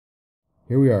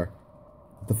Here we are,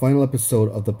 the final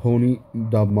episode of the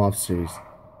PONY.MOV series,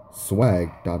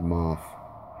 SWAG.MOV.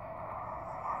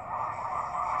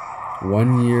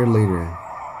 1 year later,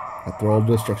 after all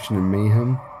destruction and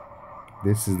mayhem,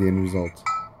 this is the end result.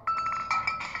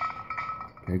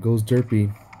 There goes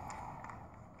Derpy.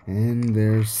 And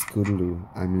there's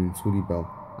Scootaloo. Sweetie Belle.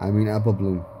 Apple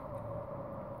Bloom.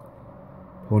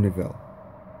 Ponyville.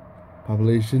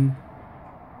 Population?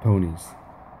 Ponies.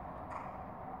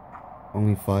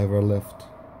 Only 5 are left.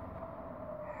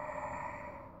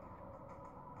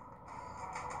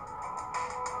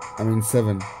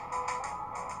 Seven.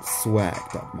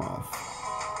 SWAG.MOV.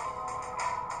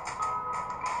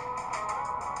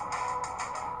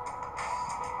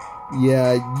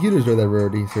 Yeah, you deserve that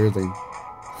rarity, seriously.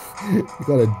 You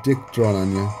got a dick drawn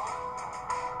on you.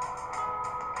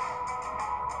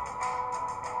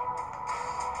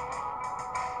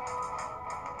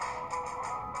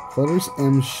 Flutters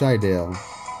M. Shydale.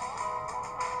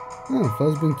 Oh,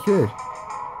 Flutter's been cured.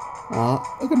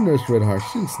 Aw, look at Nurse Redheart.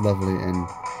 She looks lovely, and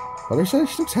Fluttershy,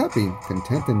 she looks happy,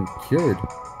 content, and cured.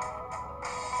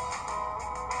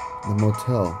 The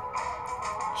motel.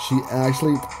 She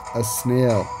actually a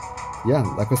snail. Yeah,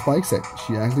 like what Spike said.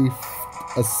 She actually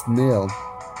a snail.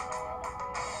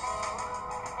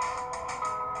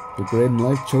 Regretting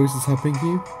life choices, huh,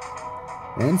 Pinky?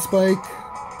 And Spike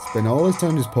spent all his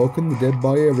time just poking the dead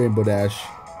body of Rainbow Dash,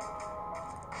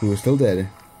 who is still dead.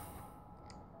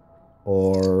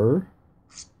 Or...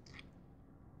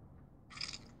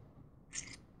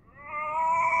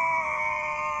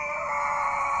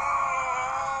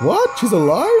 What? She's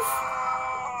alive?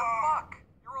 What the fuck?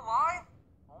 You're alive?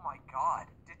 Oh my god.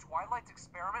 Did Twilight's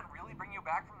experiment really bring you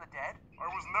back from the dead? I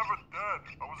was never dead.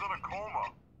 I was in a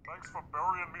coma. Thanks for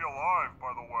burying me alive,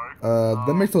 by the way.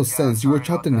 That makes no sense. You were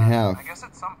chopped in half. I guess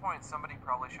at some point somebody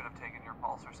probably should have taken your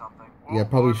pulse or something. Yeah,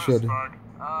 probably should.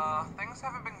 Things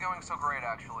haven't been going so great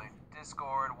actually.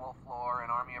 Discord, Wolflore, an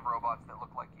army of robots that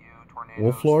look like you,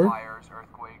 tornadoes, Wolflore? fires,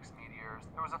 earthquakes, meteors.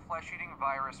 There was a flesh-eating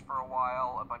virus for a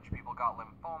while, a bunch of people got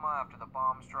lymphoma after the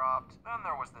bombs dropped. Then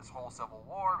there was this whole civil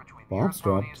war between the Earth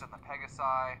ponies and the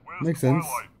Pegasi. Makes sense.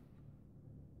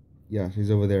 Yeah,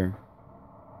 she's over there.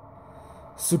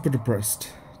 Super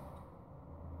depressed.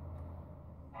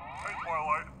 Hey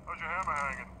Twilight, how's your hammer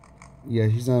hanging? Yeah,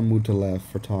 she's not in the mood to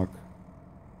laugh or talk.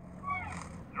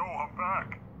 Yo, I'm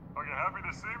back. Are you happy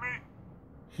to see me?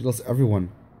 She lost everyone,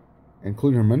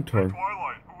 including her mentor. Hey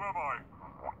Twilight, who am I?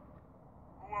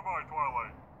 Who am I,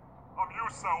 Twilight? I'm you,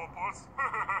 Sourpuss.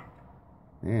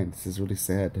 Man, this is really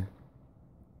sad.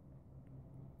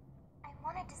 I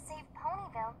wanted to save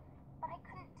Ponyville, but I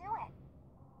couldn't do it.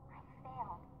 I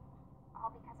failed. All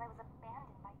because I was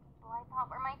abandoned by people I thought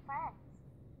were my friends.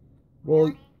 Well,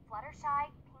 Rarity,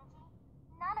 Fluttershy, Pinky,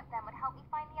 none of them would help me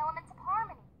find the elements of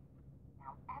harmony.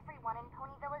 Now everyone in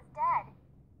Ponyville is dead.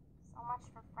 So much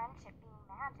for friendship being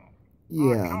magic.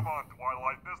 yeah. Come on,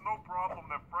 Twilight. There's no problem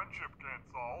that friendship can't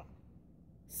solve.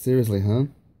 Seriously, huh?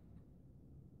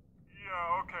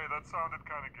 Yeah, okay, that sounded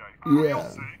kind of gay. Yeah.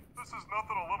 You'll see. This is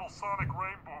nothing a little Sonic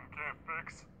Rainboom can't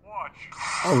fix. Watch.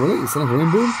 Oh, really? It's not a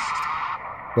rainbow?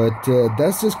 But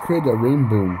that's just created a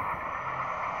rainbow.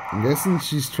 I'm guessing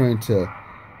she's trying to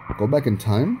go back in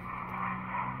time?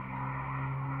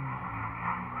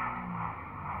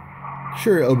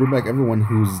 Sure, it'll bring back everyone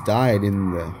who's died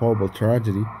in the horrible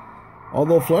tragedy.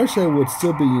 Although Fluttershy would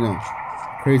still be,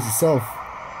 crazy self.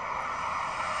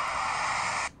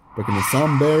 Breaking the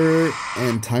sound barrier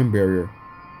and time barrier.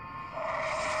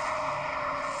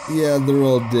 Yeah, they're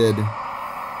all dead.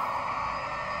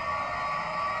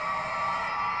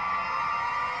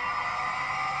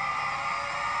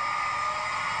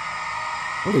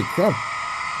 Holy crap.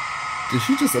 Did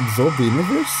she just absorb the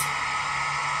universe?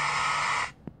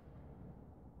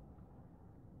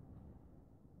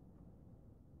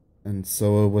 And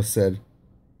so it was said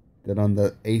that on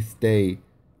the 8th day,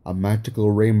 a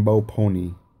magical rainbow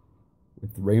pony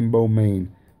with rainbow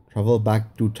mane traveled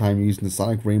back through time using the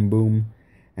sonic rainboom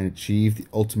and achieved the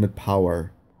ultimate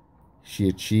power. She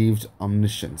achieved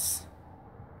omniscience.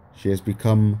 She has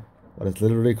become what is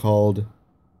literally called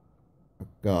a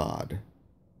god.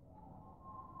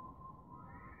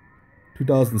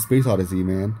 2000 Space Odyssey,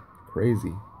 man.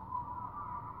 Crazy.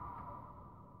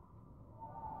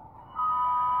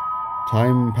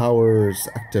 Time powers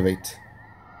activate.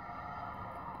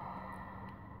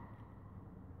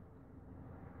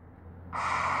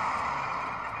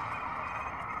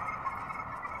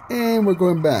 And we're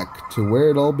going back to where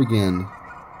it all began.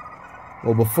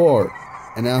 Well, before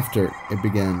and after it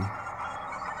began.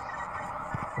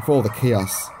 Before the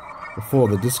chaos. Before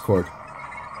the discord.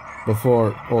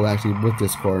 Before, well, actually with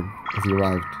Discord, as he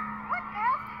arrived. What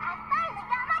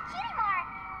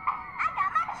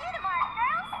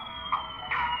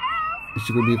Is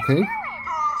she gonna be okay?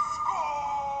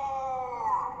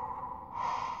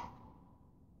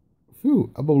 Phew,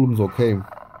 Apple Bloom's okay.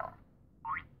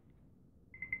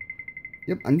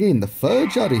 Yep, I'm getting the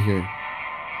fudge out of here.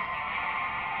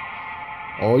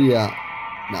 Oh yeah,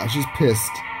 now she's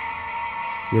pissed.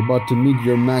 You're about to meet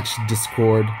your match,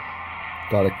 Discord.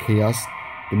 God of Chaos,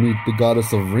 to meet the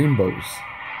goddess of rainbows.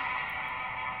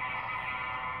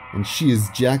 And she is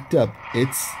jacked up.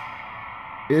 It's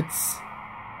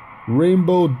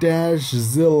Rainbow Dash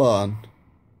Zilla.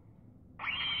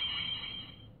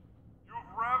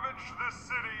 You've ravaged this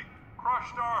city,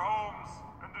 crushed our homes,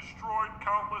 and destroyed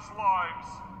countless lives.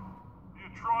 The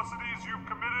atrocities you've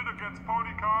committed against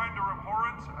ponykind are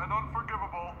abhorrent and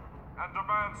unforgivable, and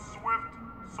demand swift,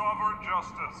 sovereign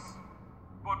justice.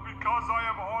 But because I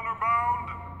am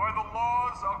honor-bound by the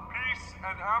laws of peace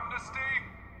and amnesty,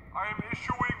 I am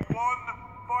issuing one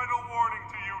final warning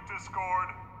to you, Discord.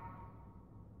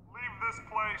 Leave this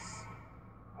place,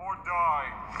 or die.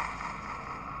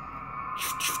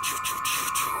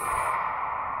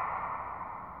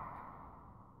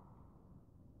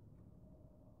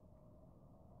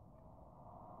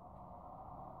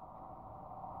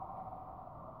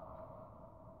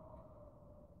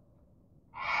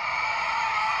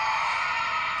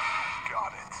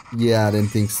 Yeah, I didn't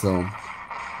think so.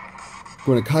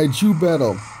 Going to kaiju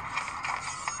battle.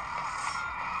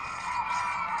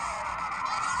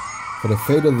 For the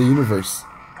fate of the universe.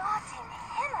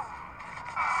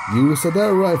 You said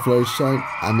that right, Fluttershy.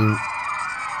 I mean,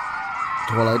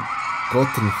 Twilight.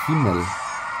 Gott in Himmel.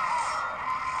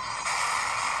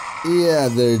 Yeah,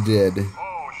 they're dead.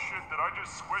 Oh shit, did I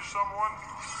just squish someone?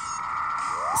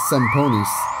 Some ponies.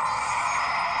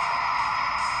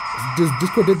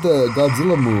 Discord did the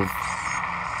Godzilla move.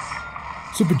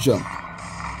 Super jump.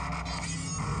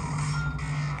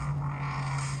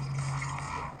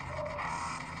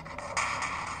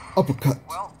 Uppercut.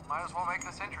 Well, might as well make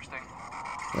this interesting.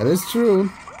 That is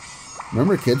true.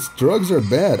 Remember, kids, drugs are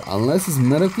bad unless it's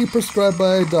medically prescribed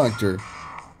by a doctor.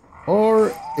 Or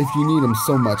if you need them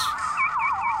so much.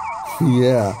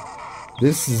 Yeah,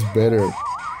 this is better.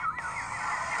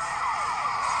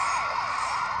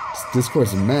 This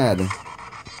Discord's mad.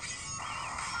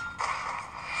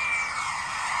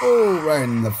 Oh, right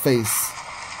in the face.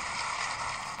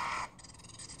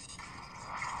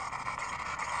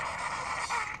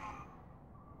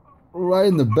 Right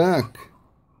in the back.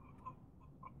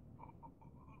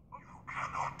 You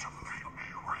cannot defeat me,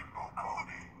 Rainbow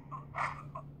Pony.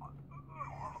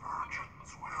 Your virgins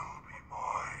will be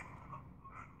mine,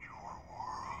 and your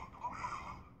world will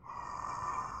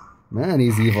burn. Man,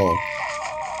 he's evil.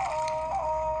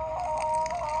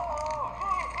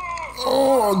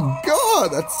 Oh,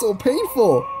 God, that's so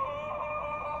painful.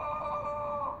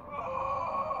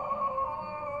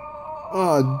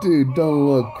 Oh, dude, don't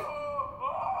look.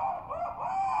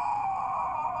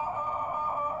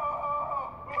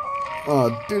 Oh,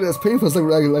 dude, that's painful. It's like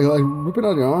ripping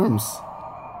out your arms.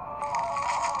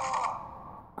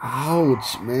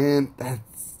 Ouch, man.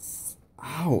 That's...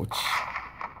 Ouch.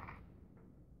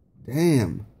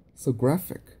 Damn. So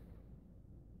graphic.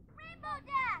 Rainbow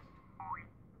Dash!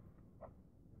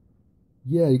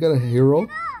 Yeah, you got a hero? You've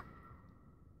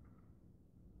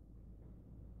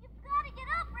gotta get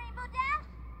up, Rainbow Dash!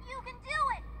 You can do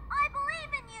it! I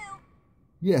believe in you!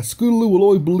 Yeah, Scootaloo will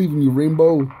always believe in you,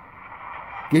 Rainbow.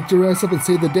 Get your ass up and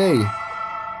save the day. Nobody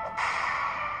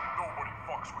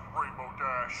fucks with Rainbow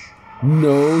Dash.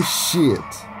 No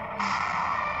shit.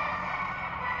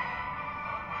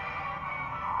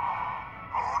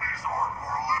 Ponies are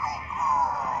for little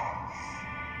girls.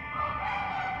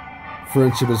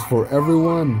 Friendship is for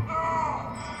everyone.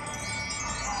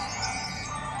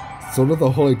 So do the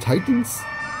Holy Titans?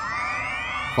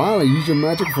 Finally, use your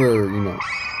magic for,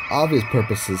 obvious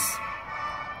purposes.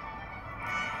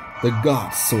 The God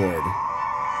Sword.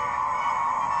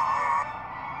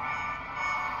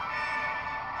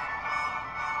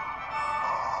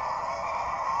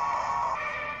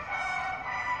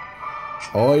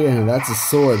 Oh yeah, that's a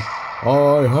sword.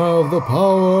 I have the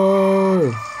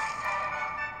power.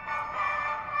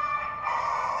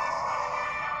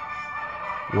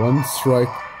 One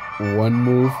strike, one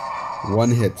move,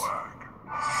 one hit.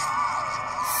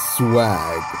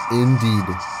 Swag,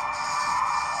 indeed.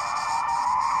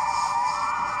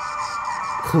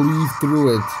 Cleave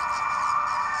through it.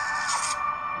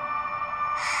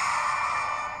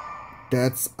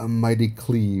 That's a mighty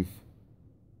cleave.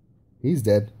 He's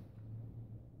dead.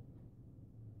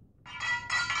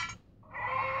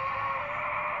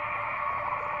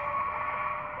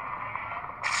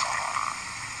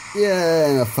 Yeah,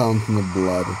 and a fountain of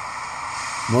blood.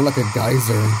 More like a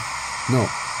geyser. No,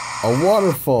 A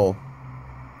waterfall.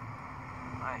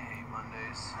 I hate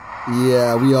Mondays.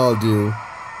 Yeah, we all do.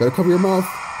 Better cover your mouth.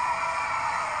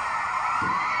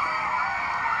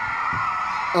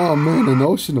 Oh man, an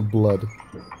ocean of blood.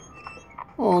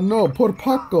 Oh no, poor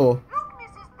Paco. Look,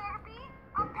 Mrs. Derby,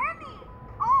 a penny.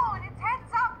 Oh, and it's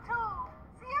heads up too.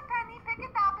 See a penny, pick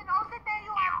it up, and all the day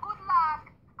you have good luck.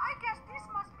 I guess this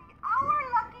must be our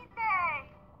lucky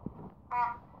day.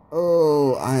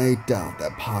 Oh, I doubt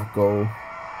that, Paco.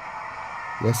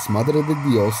 Yes, Madre de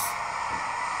Dios.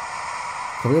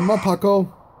 Cover your mouth,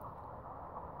 Paco.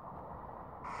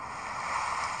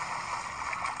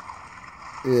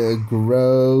 Ew,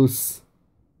 gross.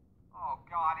 Oh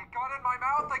god, it got in my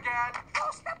mouth again!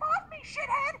 Don't step off me,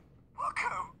 shithead.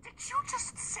 Paco, did you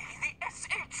just say the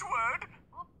SH word?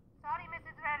 Oops, sorry,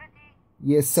 Mrs. Rarity.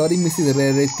 Yes, sorry, Mrs.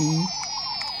 Rarity.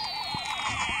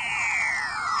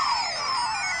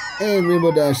 And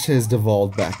Rainbow Dash has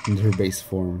devolved back into her base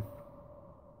form.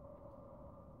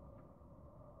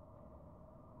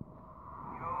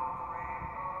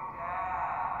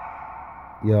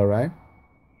 You alright?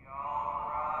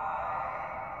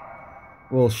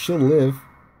 Well, she'll live,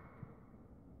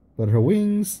 but her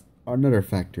wings are another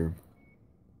factor.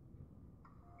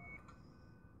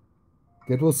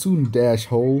 Get well soon, Dash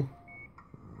Hole.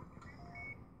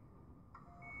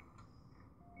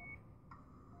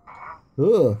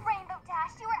 Ugh. Rainbow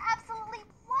Dash, you were absolutely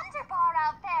wonderbar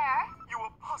out there. You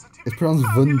were positively It's pronounced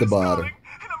fabulous, wunderbar. darling,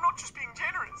 and I'm not just being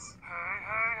generous.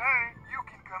 Hey, you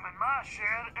can come in my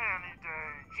shed any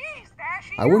day. Jeez,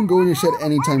 Dashy. I wouldn't go in your shed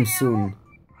anytime soon.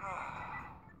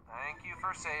 Thank you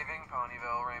for saving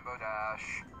Ponyville, Rainbow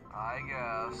Dash. I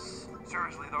guess.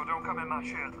 Seriously though, don't come in my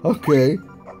shed. Okay.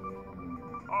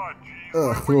 Ah, geez.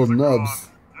 Ugh, my little wings are nubs.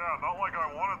 gone. Yeah, not like I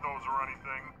wanted those or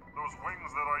anything. Those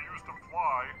wings that I used to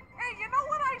fly. Hey, you know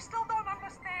what I still don't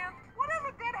understand?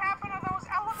 Whatever did happen to those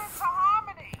elements of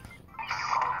harmony?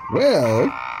 Well,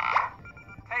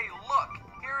 Hey, look!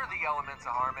 Here are the elements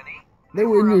of harmony. they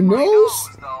were in up your my nose?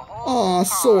 the whole Aw,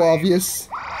 so time. obvious.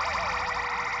 Yo,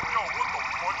 what the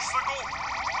fudgesicle?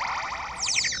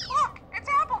 Look, it's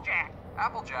Applejack.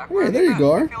 Applejack, Hey, where have there you been?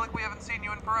 go. I feel like we haven't seen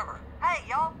you in forever. Hey,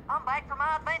 y'all, I'm back from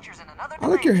my adventures in another I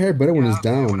like your hair better when Yeah, it's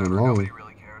down whatever, and long. Nobody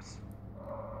really cares.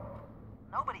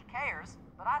 Nobody cares,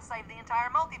 but I saved the entire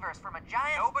multiverse from a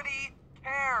giant... Nobody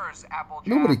cares, Applejack.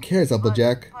 Nobody cares,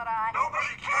 Applejack. But I...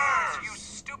 Nobody cares, you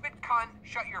stupid cunt.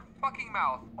 Shut your fucking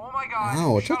mouth. Oh my god.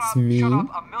 Ouch, shut that's up, mean. Shut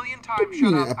up a million times. Don't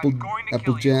Shut mean up. I'm going to kill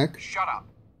Applejack. you. Shut up.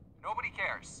 Nobody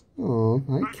cares. Oh,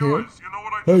 I Hey care. guys, you know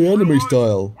what I Hey, just anime realized?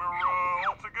 style. We're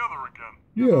all together again.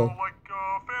 Yeah. You know, like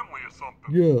family or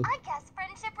something. Yeah. I guess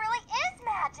friendship really is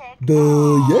magic.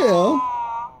 Yeah.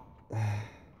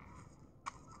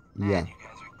 Man, Yeah. you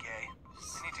guys are gay.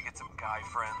 I need to get some guy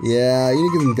friends. Yeah, you need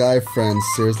to get some guy friends,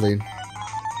 seriously.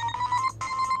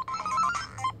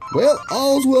 Well,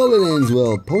 all's well that ends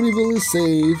well. Ponyville is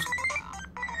saved.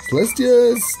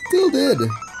 Celestia is still dead.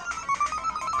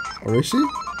 Or is she?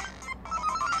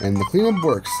 And the cleanup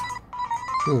works.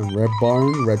 Red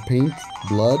barn, red paint,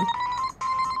 blood.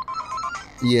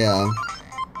 Yeah.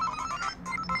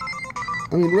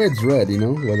 I mean, red's red, you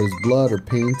know, whether it's blood or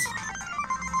paint.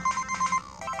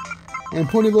 And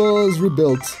Ponyville is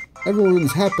rebuilt. Everyone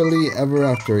is happily ever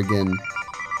after again.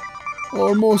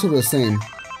 Or most of the same.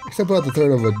 Except about the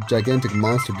threat of a gigantic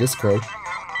monster Discord.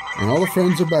 And all the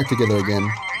friends are back together again.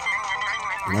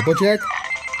 And Applejack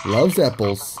loves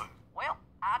apples. Well,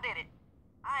 I did it.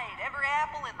 I ate every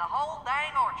apple in the whole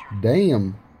dang orchard.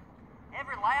 Damn.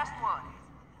 Every last one.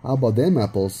 How about them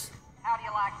apples? How do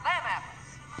you like them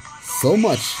apples? So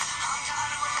much.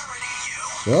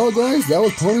 Well, guys, that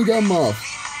was Pony.MOV.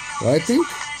 What I think?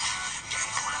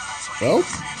 Well,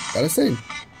 gotta say.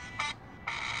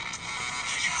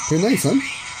 Pretty nice, huh?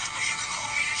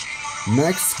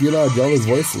 Max Gillard, all his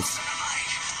voices.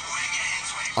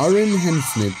 Aaron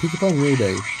Henson, Peekapon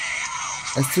Rayday.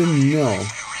 Esther Nell.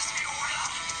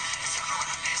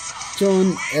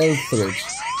 John Elthridge.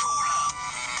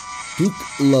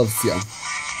 Duke loves ya.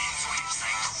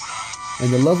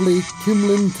 And the lovely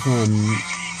Kimlin Tran.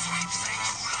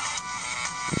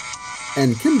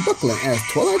 And Kim Buckland as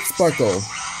Twilight Sparkle.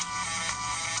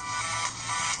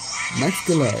 Max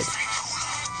Gillard.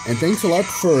 And thanks a lot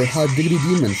for Hot Diggity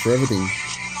Demon for everything.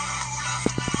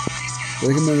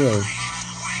 Recommend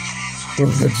for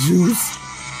the juice.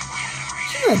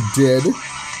 She's not dead.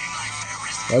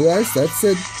 Well guys, that's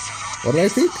it. What did I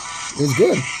think? It was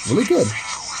good. Really good.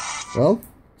 Well,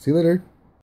 see you later.